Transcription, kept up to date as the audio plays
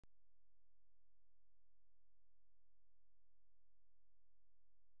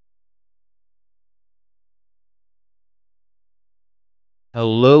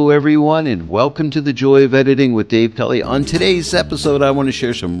Hello everyone and welcome to the Joy of Editing with Dave Kelly. On today's episode I want to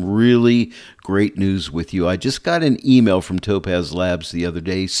share some really great news with you. I just got an email from Topaz Labs the other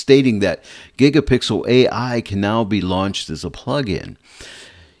day stating that GigaPixel AI can now be launched as a plugin.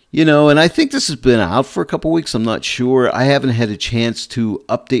 You know, and I think this has been out for a couple weeks. I'm not sure. I haven't had a chance to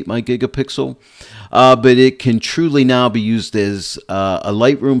update my GigaPixel, but it can truly now be used as a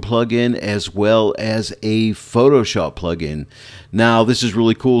Lightroom plugin as well as a Photoshop plugin. Now, this is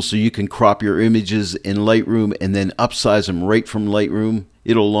really cool. So you can crop your images in Lightroom and then upsize them right from Lightroom.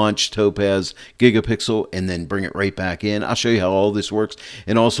 It'll launch Topaz GigaPixel and then bring it right back in. I'll show you how all this works.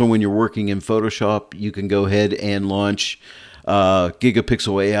 And also when you're working in Photoshop, you can go ahead and launch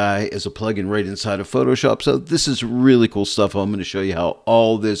GigaPixel AI as a plugin right inside of Photoshop. So this is really cool stuff. I'm going to show you how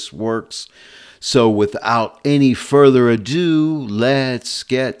all this works. So without any further ado, let's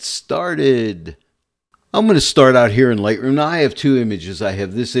get started. I'm going to start out here in Lightroom. Now I have two images. I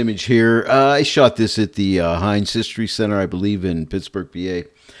have this image here. I shot this at the Heinz History Center, I believe, in Pittsburgh, PA.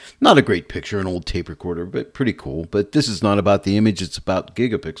 Not a great picture, an old tape recorder, but pretty cool. But this is not about the image. It's about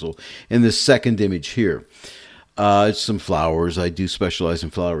GigaPixel. And the second image here. It's some flowers. I do specialize in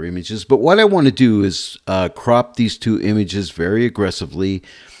flower images. But what I want to do is crop these two images very aggressively.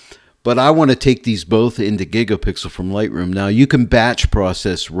 But I want to take these both into GigaPixel from Lightroom. Now, you can batch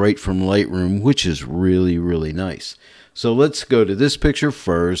process right from Lightroom, which is really, really nice. So let's go to this picture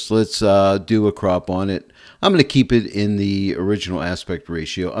first. Let's do a crop on it. I'm going to keep it in the original aspect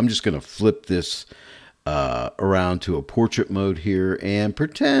ratio. I'm just going to flip this around to a portrait mode here and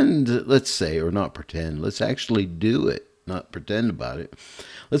pretend, let's say, or not pretend, let's actually do it, not pretend about it.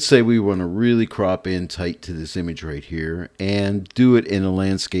 Let's say we want to really crop in tight to this image right here and do it in a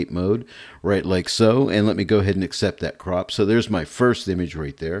landscape mode, right like so. And let me go ahead and accept that crop. So there's my first image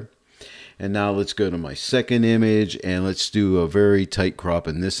right there. And now let's go to my second image and let's do a very tight crop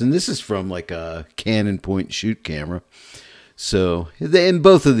in this. And this is from like a Canon point and shoot camera. So, and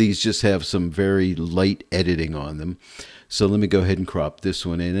both of these just have some very light editing on them. So let me go ahead and crop this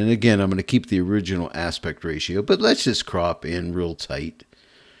one in. And again, I'm going to keep the original aspect ratio, but let's just crop in real tight.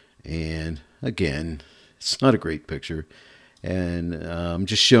 And again, it's not a great picture. And I'm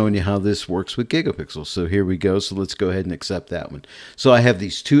just showing you how this works with GigaPixel. So here we go. So let's go ahead and accept that one. So I have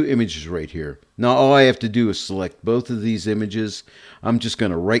these two images right here. Now all I have to do is select both of these images. I'm just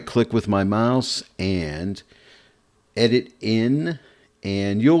going to right click with my mouse and edit in,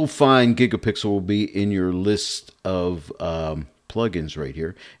 and you'll find GigaPixel will be in your list of plugins right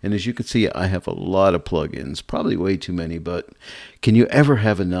here. And as you can see, I have a lot of plugins, probably way too many, but can you ever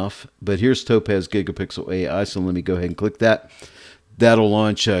have enough? But here's Topaz GigaPixel AI, so let me go ahead and click that. That'll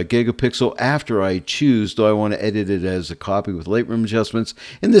launch GigaPixel after I choose, do I want to edit it as a copy with Lightroom adjustments?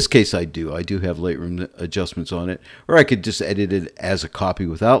 In this case, I do. I do have Lightroom adjustments on it. Or I could just edit it as a copy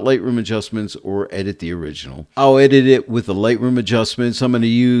without Lightroom adjustments or edit the original. I'll edit it with the Lightroom adjustments. I'm going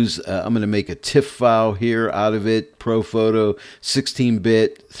to make a TIFF file here out of it. Pro Photo,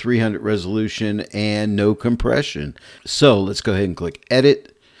 16-bit, 300 resolution, and no compression. So let's go ahead and click Edit.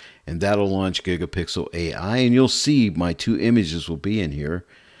 And that'll launch GigaPixel AI, and you'll see my two images will be in here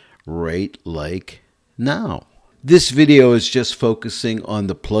right like now. This video is just focusing on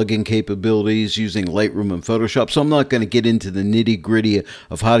the plugin capabilities using Lightroom and Photoshop, so I'm not going to get into the nitty-gritty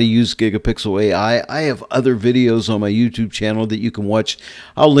of how to use GigaPixel AI. I have other videos on my YouTube channel that you can watch.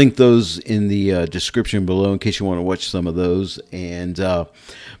 I'll link those in the description below in case you want to watch some of those.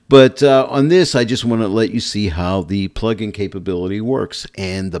 But on this, I just want to let you see how the plugin capability works,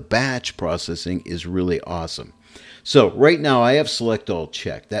 and the batch processing is really awesome. So right now I have select all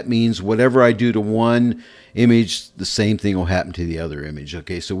checked. That means whatever I do to one image, the same thing will happen to the other image.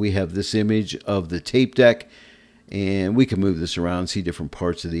 Okay, so we have this image of the tape deck, and we can move this around, see different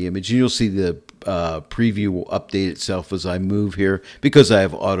parts of the image, and you'll see the preview will update itself as I move here because I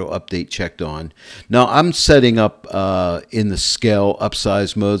have auto update checked on. Now I'm setting up in the scale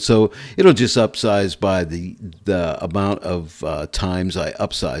upsize mode, so it'll just upsize by the amount of times I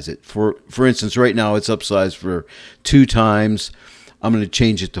upsize it. For instance, right now it's upsized for 2 times. I'm going to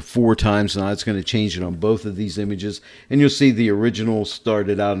change it to 4 times. Now it's going to change it on both of these images. And you'll see the original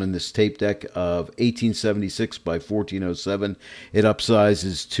started out on this tape deck of 1876 by 1407. It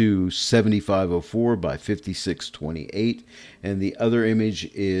upsizes to 7504 by 5628. And the other image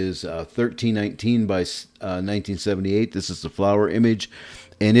is 1319 by 1978. This is the flower image.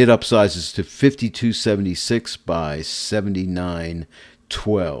 And it upsizes to 5276 by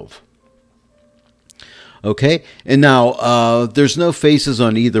 7912. Okay, and now there's no faces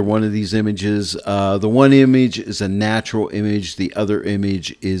on either one of these images. The one image is a natural image. The other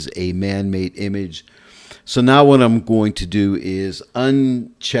image is a man-made image. So now what I'm going to do is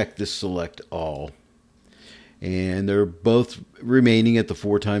uncheck this select all. And they're both remaining at the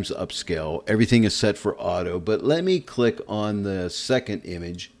 4x upscale. Everything is set for auto, but let me click on the second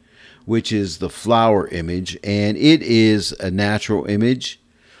image, which is the flower image, and it is a natural image.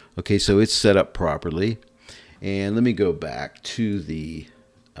 Okay, so it's set up properly. And let me go back to the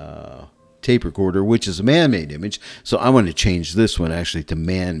tape recorder, which is a man-made image. So I want to change this one actually to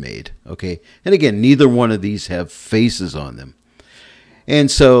man-made. Okay, and again, neither one of these have faces on them.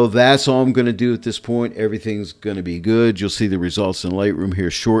 And so that's all I'm going to do at this point. Everything's going to be good. You'll see the results in Lightroom here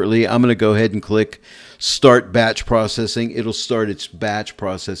shortly. I'm going to go ahead and click Start Batch Processing. It'll start its batch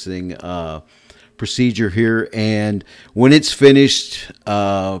processing procedure here. And when it's finished,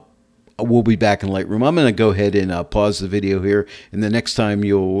 we'll be back in Lightroom. I'm going to go ahead and pause the video here. And the next time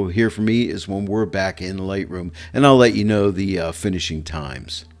you'll hear from me is when we're back in Lightroom. And I'll let you know the finishing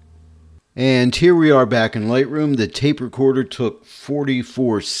times. And here we are back in Lightroom. The tape recorder took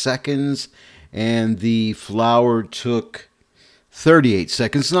 44 seconds and the flower took 38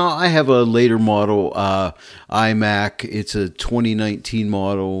 seconds. Now I have a later model iMac. It's a 2019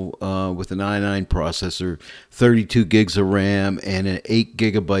 model with an i9 processor, 32 gigs of RAM, and an 8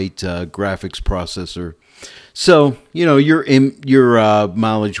 gigabyte graphics processor. So, you know, your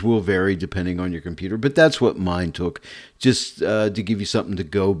mileage will vary depending on your computer, but that's what mine took, just to give you something to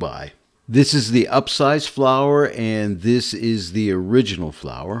go by. This is the upsize flower, and this is the original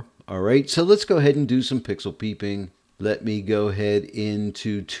flower. All right, so let's go ahead and do some pixel peeping. Let me go ahead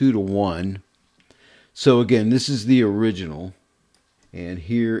into 2:1. So again, this is the original, and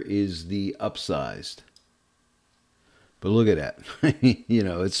here is the upsized. But look at that. You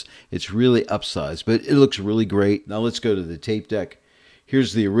know, it's really upsized, but it looks really great. Now let's go to the tape deck.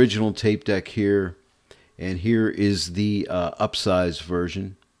 Here's the original tape deck here, and here is the upsized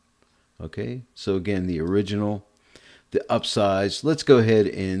version. Okay, so again, the original, the upsize. Let's go ahead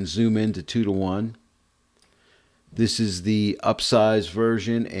and zoom into 2:1. This is the upsize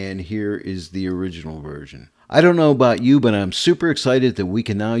version, and here is the original version. I don't know about you, but I'm super excited that we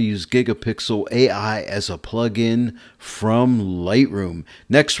can now use GigaPixel AI as a plugin from Lightroom.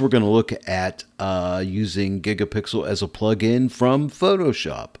 Next, we're going to look at using GigaPixel as a plugin from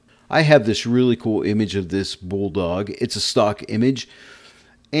Photoshop. I have this really cool image of this bulldog. It's a stock image.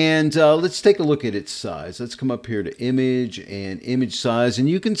 And let's take a look at its size. Let's come up here to image and image size. And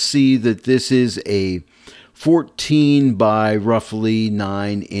you can see that this is a 14 by roughly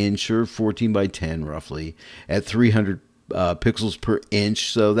 9 inch, or 14 by 10 roughly, at 300 pixels per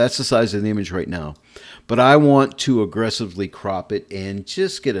inch. So that's the size of the image right now. But I want to aggressively crop it and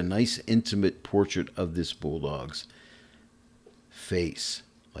just get a nice intimate portrait of this bulldog's face.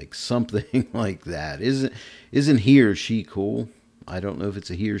 Like something like that. Isn't he or she cool? I don't know if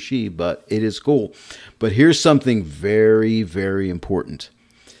it's a he or she, but it is cool. But here's something very, very important.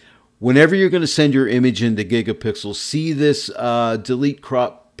 Whenever you're going to send your image into GigaPixel, see this delete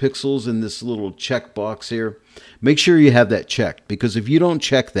crop pixels in this little check box here. Make sure you have that checked, because if you don't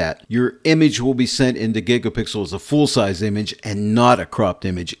check that, your image will be sent into GigaPixel as a full-size image and not a cropped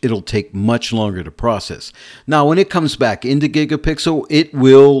image. It'll take much longer to process. Now, when it comes back into GigaPixel, it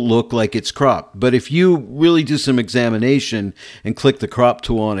will look like it's cropped. But if you really do some examination and click the crop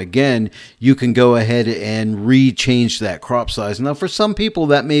tool on again, you can go ahead and re-change that crop size. Now, for some people,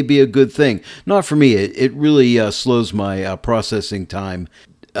 that may be a good thing. Not for me. It really slows my processing time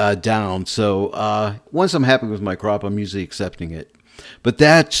down. So once I'm happy with my crop, I'm usually accepting it. But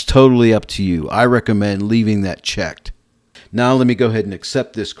that's totally up to you. I recommend leaving that checked. Now let me go ahead and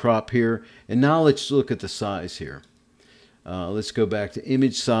accept this crop here. And now let's look at the size here. Let's go back to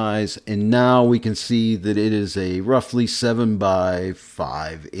image size. And now we can see that it is a roughly 7 by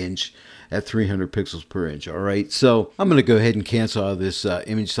 5 inch at 300 pixels per inch. All right. So I'm going to go ahead and cancel out of this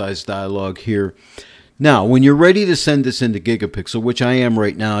image size dialog here. Now, when you're ready to send this into GigaPixel, which I am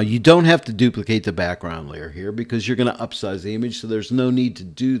right now, you don't have to duplicate the background layer here because you're going to upsize the image, so there's no need to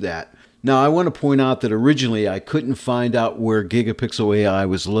do that. Now, I want to point out that originally I couldn't find out where GigaPixel AI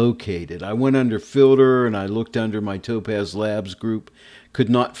was located. I went under Filter and I looked under my Topaz Labs group,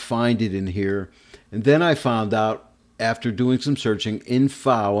 could not find it in here. And then I found out, after doing some searching, in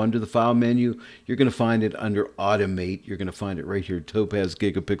File, under the File menu, you're going to find it under Automate. You're going to find it right here, Topaz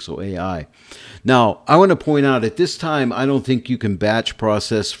GigaPixel AI. Now, I want to point out at this time, I don't think you can batch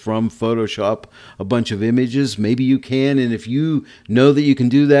process from Photoshop a bunch of images. Maybe you can, and if you know that you can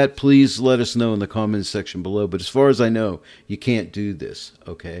do that, please let us know in the comments section below. But as far as I know, you can't do this,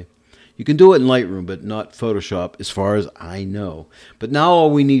 okay? You can do it in Lightroom, but not Photoshop as far as I know. But now all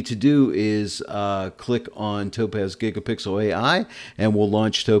we need to do is click on Topaz GigaPixel AI, and we'll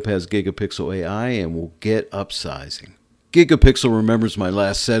launch Topaz GigaPixel AI, and we'll get upsizing. GigaPixel remembers my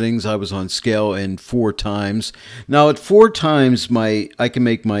last settings. I was on scale and 4 times. Now at 4 times, I can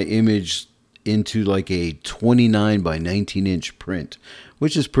make my image into like a 29 by 19 inch print,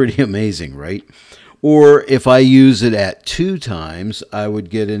 which is pretty amazing, right? Or if I use it at 2 times, I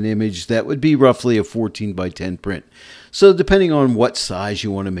would get an image that would be roughly a 14 by 10 print. So depending on what size you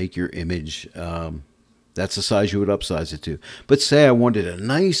want to make your image, that's the size you would upsize it to. But say I wanted a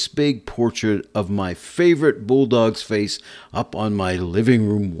nice big portrait of my favorite bulldog's face up on my living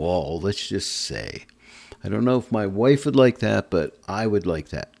room wall, let's just say. I don't know if my wife would like that, but I would like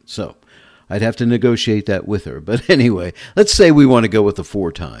that. So I'd have to negotiate that with her. But anyway, let's say we want to go with the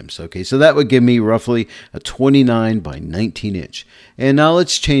 4 times. Okay, so that would give me roughly a 29 by 19 inch. And now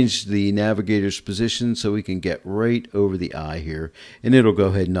let's change the navigator's position so we can get right over the eye here. And it'll go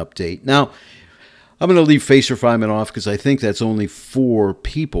ahead and update. Now, I'm going to leave face refinement off because I think that's only for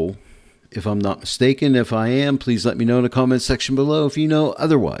people, if I'm not mistaken. If I am, please let me know in the comment section below if you know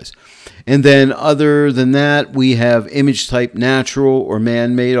otherwise. And then other than that, we have image type natural or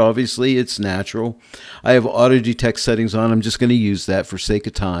man-made. Obviously, it's natural. I have auto detect settings on. I'm just going to use that for sake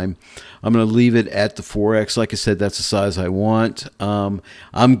of time. I'm going to leave it at the 4x. Like I said, that's the size I want.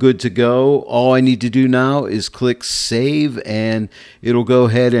 I'm good to go. All I need to do now is click save, and it'll go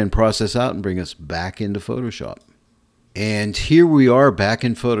ahead and process out and bring us back into Photoshop. And here we are back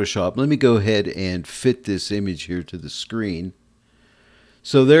in Photoshop. Let me go ahead and fit this image here to the screen.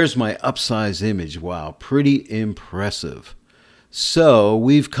 So there's my upsize image. Wow, pretty impressive. So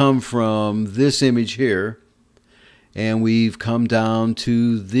we've come from this image here, and we've come down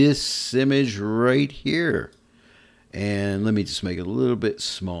to this image right here. And let me just make it a little bit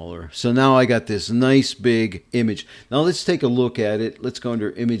smaller. So now I got this nice big image. Now let's take a look at it. Let's go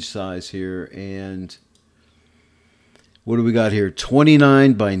under image size here, and what do we got here?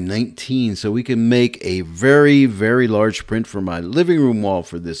 29 by 19. So we can make a very, very large print for my living room wall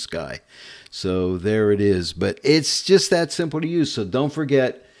for this guy. So there it is. But it's just that simple to use. So don't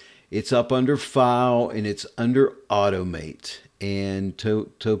forget, it's up under File and it's under Automate. And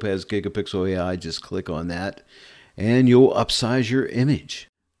Topaz GigaPixel AI, just click on that and you'll upsize your image.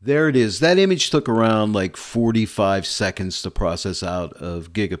 There it is. That image took around like 45 seconds to process out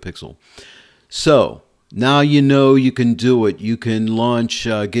of GigaPixel. So now you know you can do it. You can launch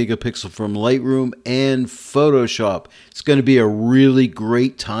GigaPixel from Lightroom and Photoshop. It's going to be a really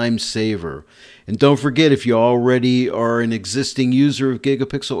great time saver. And don't forget, if you already are an existing user of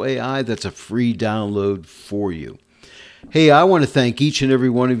GigaPixel AI, that's a free download for you. Hey, I want to thank each and every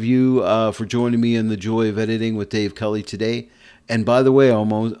one of you for joining me in the Joy of Editing with Dave Kelly today. And by the way,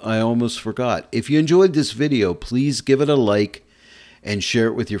 I almost forgot. If you enjoyed this video, please give it a like and share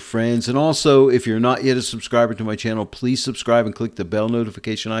it with your friends. And also, if you're not yet a subscriber to my channel, please subscribe and click the bell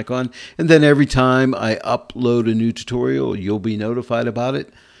notification icon. And then every time I upload a new tutorial, you'll be notified about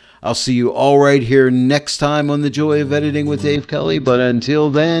it. I'll see you all right here next time on The Joy of Editing with Dave Kelly. But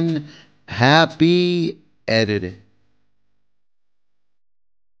until then, happy editing.